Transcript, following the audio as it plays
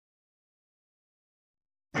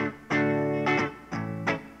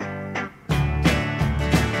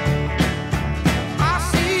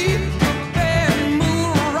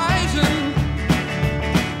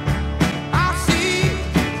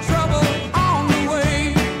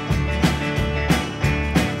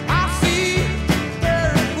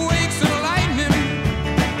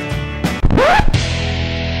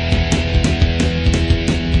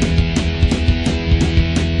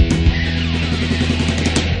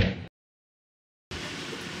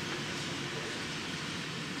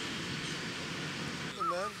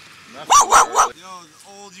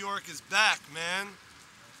Olde York is back, man.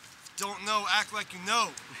 Don't know, act like you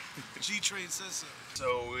know. G-Train says so.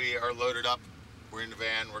 So we are loaded up. We're in the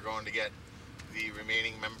van. We're going to get the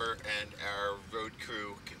remaining member and our road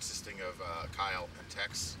crew consisting of Kyle and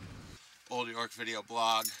Tex. Olde York video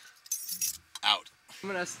blog out. I'm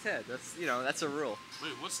gonna ask Ted. That's, you know, that's a rule.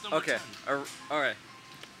 Wait, what's number 10? Alright. Alright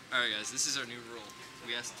guys, this is our new rule.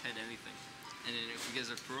 We ask Ted anything. And then if he gives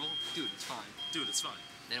a rule, dude, it's fine. Dude, it's fine.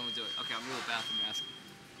 Then we'll do it. Okay, I'm going to the bathroom and ask him.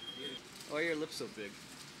 Why are your lips so big?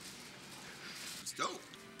 It's dope.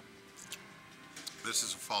 This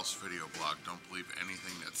is a false video blog. Don't believe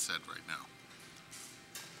anything that's said right now.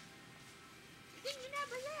 Did you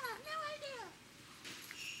never know? No idea.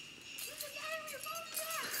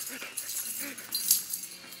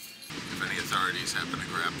 If any authorities happen to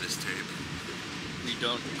grab this tape, We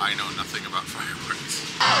don't. I know nothing about fireworks.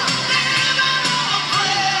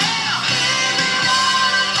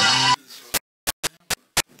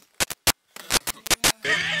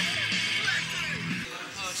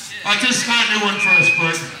 I just got a new one for us,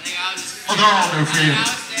 bud. Oh, they're all new for you.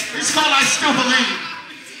 It's called I Still Believe.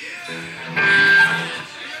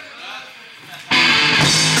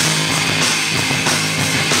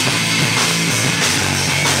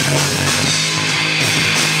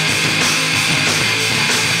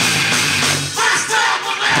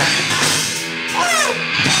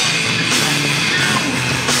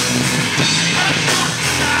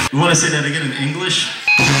 You want to say that again in English?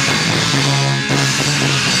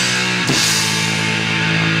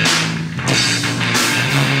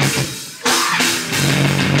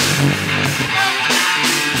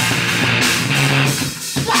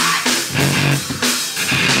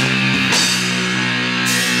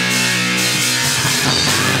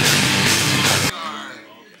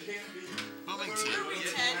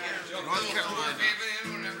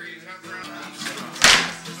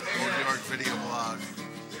 Olde York video blog.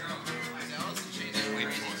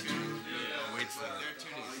 Wait for it.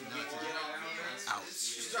 Out.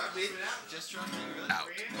 Out.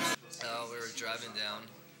 We were driving down.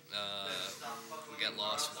 We got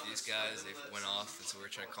lost with these guys. They went off, and so we were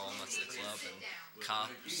trying to call them out to the club. And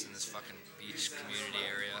cops in this fucking beach community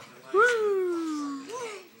area. Woo!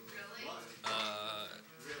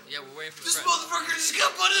 Yeah, we're waiting for This friends. motherfucker just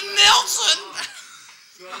got put in Nelson!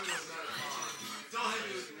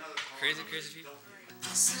 Crazy people. I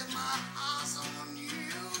set my eyes on you.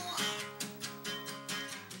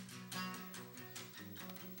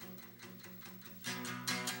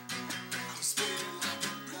 I'm spinning like a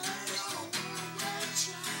blade on a red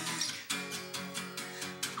track.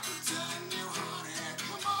 Turn you honey,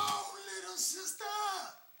 come on, little sister.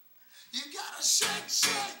 You gotta shake,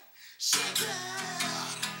 shake, shake it.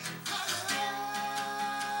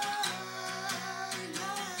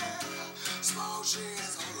 Smoke, she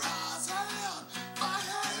is a rising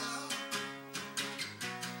fire.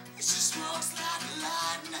 She smokes like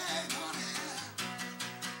lightning, honey.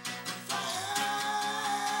 Fire,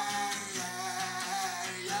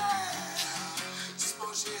 yeah, yeah.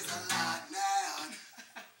 Smoke, she's a lightning.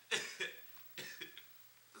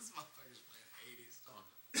 This motherfucker's playing 80s song.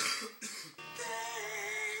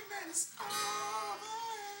 Game and it's over.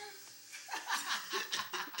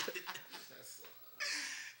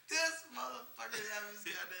 This motherfucker out of his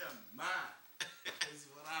goddamn mind. Is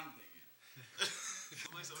what I'm thinking.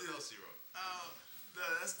 Oh, no,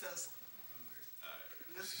 that's Tesla. Alright.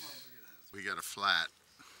 This motherfucker has. We got a flat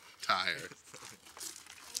tire.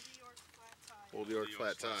 Olde York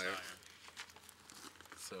flat tire.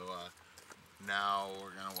 So now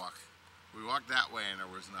we're gonna walk. We walked that way and there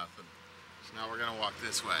was nothing. So now we're gonna walk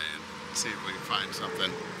this way and see if we can find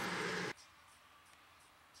something.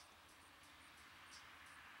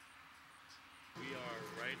 We are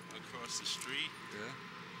right across the street Yeah.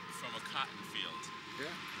 from a cotton field.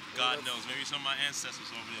 Yeah. God knows, maybe some of my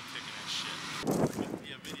ancestors over there picking that shit.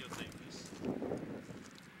 Yeah, videotape this.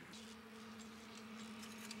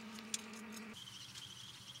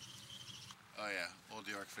 Oh yeah, Olde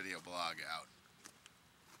York video blog out.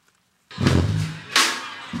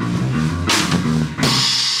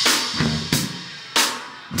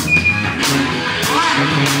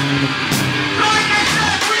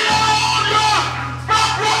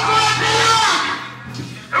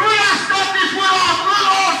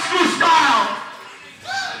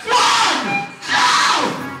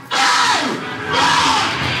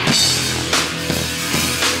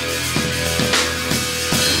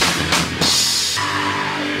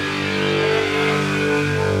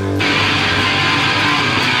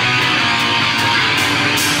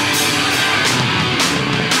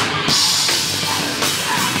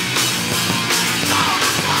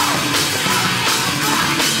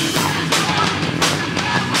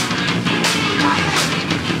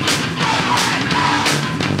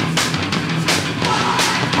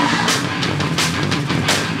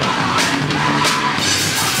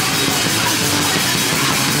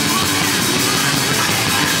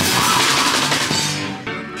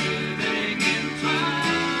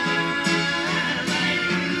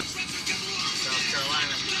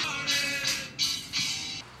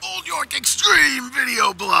 York Extreme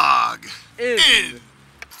Video Blog. In.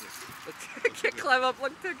 Can't climb up.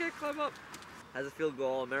 Look, can't climb up. How's it feel to go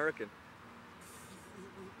all American?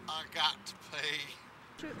 I got to pay.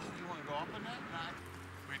 You want to go up on that?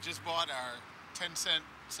 We just bought our 10-cent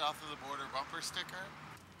south of the border bumper sticker.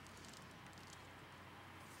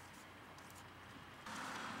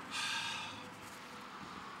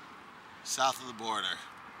 South of the border.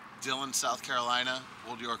 Dillon, South Carolina,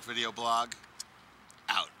 Olde York Video Blog,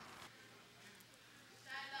 out.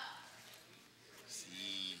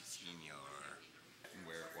 Si, senor.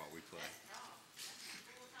 Wear it while we play.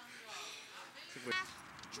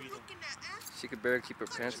 She could barely keep her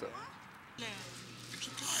pants up. It's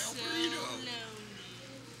a Kyle burrito.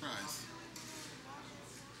 Nice.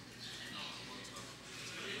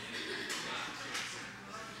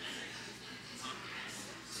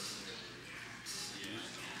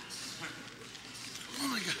 Oh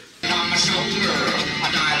my God. On my shoulder, I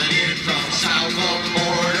dial it in from south of the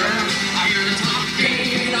border. I hear the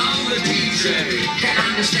talking on the DJ. Can't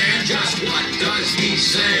understand just what does he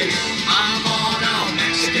say. I'm on a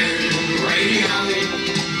Mexican radio.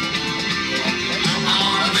 I'm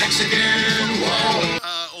on a Mexican wall.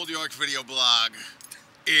 Olde York Video Blog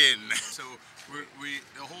in. So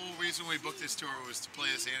the whole reason we booked this tour was to play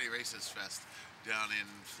this anti-racist fest down in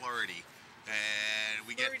Florida, and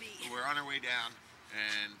we're on our way down,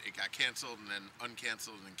 and it got canceled and then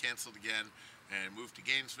uncanceled and then canceled again, and moved to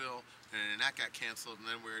Gainesville, and that got canceled, and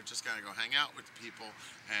then we were just gonna go hang out with the people,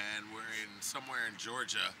 and we're in somewhere in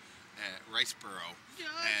Georgia at Riceboro,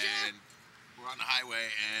 and we're on the highway,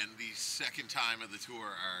 and the second time of the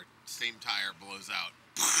tour, our same tire blows out.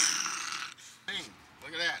 Dang,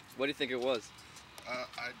 look at that. What do you think it was? I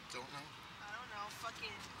don't know. I don't know,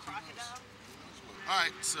 fucking crocodile.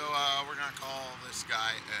 Alright, so we're gonna call this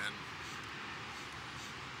guy and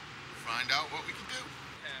find out what we can do.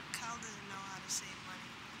 Kyle doesn't know how to save money.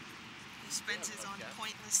 He spends it on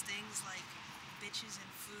pointless things like bitches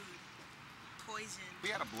and food, poison. We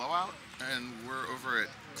had a blowout, and we're over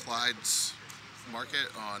at Clyde's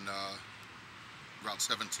Market on Route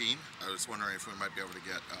 17. I was wondering if we might be able to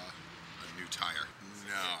get a new tire.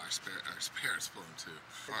 No, our spare is blown too.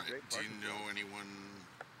 Alright, do you know anyone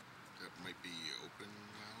that might be open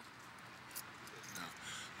now?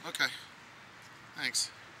 No. Okay. Thanks.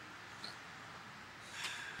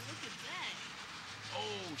 Look at that.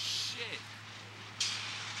 Oh shit.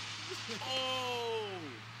 Oh.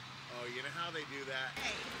 Oh, you know how they do that?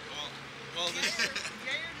 Well, this.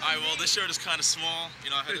 Alright, well, this shirt is kind of small. You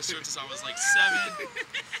know, I had this shirt since I was like 7.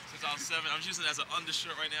 I'm just using it as an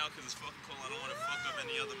undershirt right now because it's fucking cold. I don't want to fuck up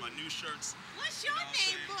any other my new shirts. What's your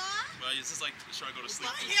name, boy? Well, it's just like the shirt I go to sleep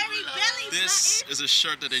with. Hairy belly This is a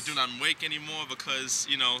shirt that they do not make anymore because,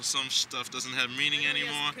 you know, some stuff doesn't have meaning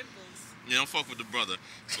anymore. You don't fuck with the brother.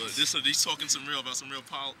 But he's talking about some real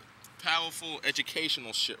powerful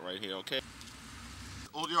educational shit right here, okay?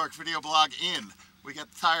 Olde York Video Blog in. We got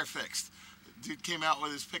the tire fixed. The dude came out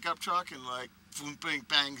with his pickup truck and like boom, bang,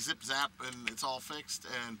 bang, zip, zap, and it's all fixed.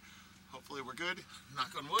 And hopefully we're good.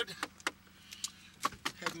 Knock on wood.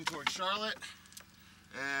 Heading towards Charlotte.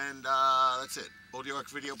 And that's it. Olde York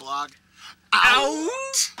Video Blog out.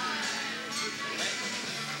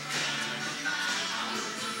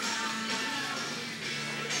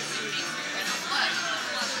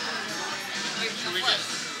 Should we get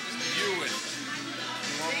you in?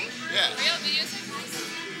 Yeah. Real videotape?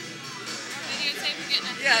 Videotape getting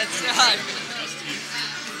it? Yeah, it's not.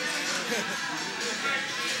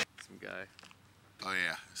 Some guy. Oh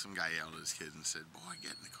yeah, some guy yelled at his kids and said, "Boy,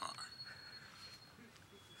 get in the car."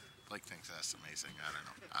 Blake thinks that's amazing. I don't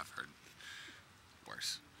know. I've heard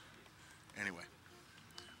worse. Anyway,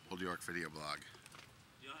 Olde York Video Blog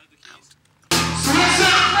out.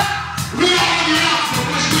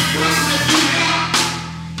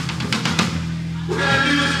 We're gonna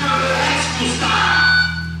do this for the high school style.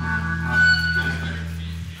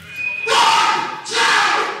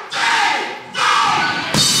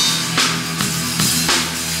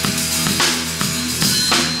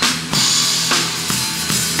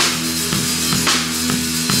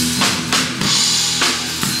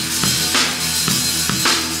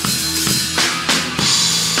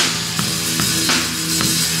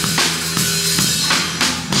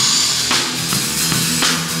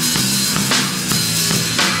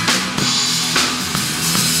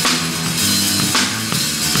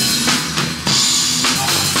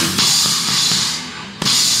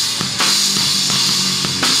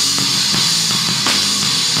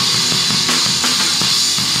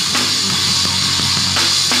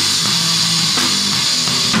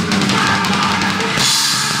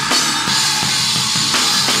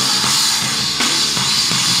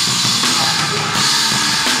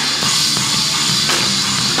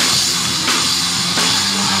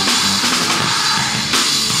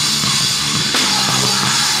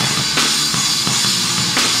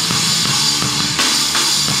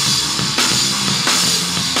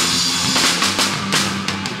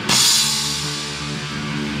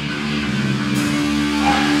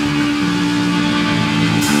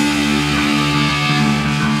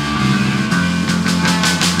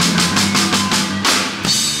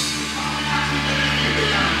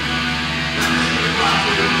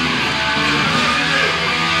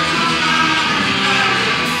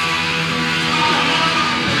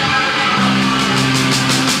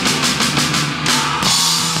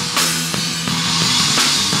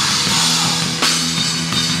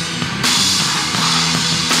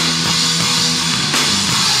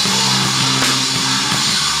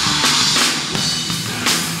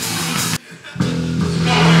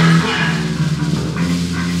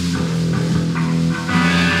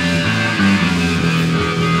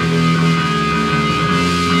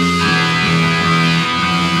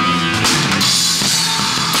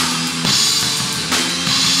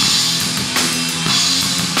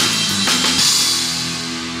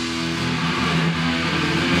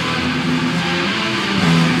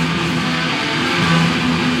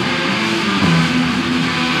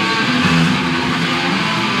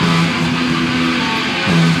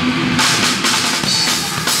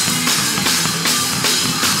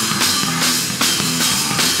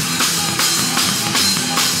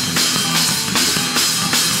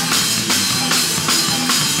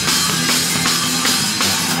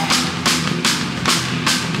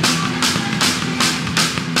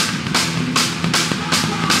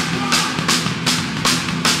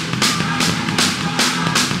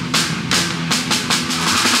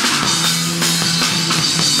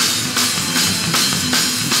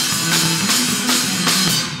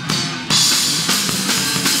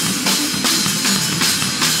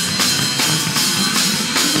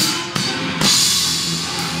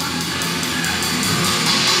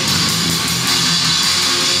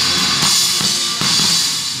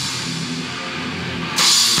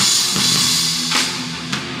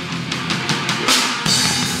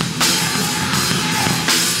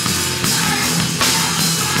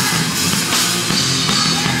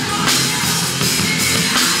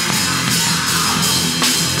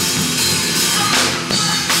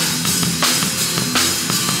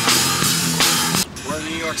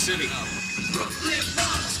 City. Brooklyn,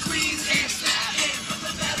 Bronx, Queens, Amsterdam, from the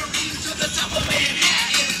Battery to the top of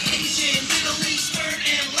Manhattan, Asian, Middle Eastern,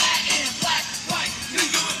 and Latin, black, white, New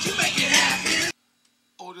York, you make it happen.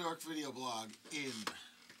 Olde York video blog in.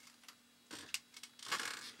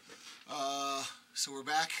 So we're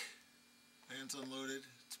back. Van's unloaded.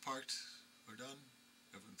 It's parked. We're done.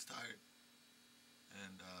 Everyone's tired.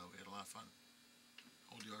 And we had a lot of fun.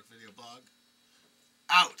 Olde York video blog.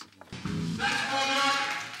 Out. Thanks, Olde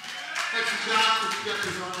York. Thanks, John. Let's get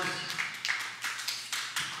these on.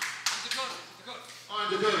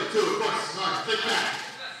 On Dakota, too, of course. All right, take that.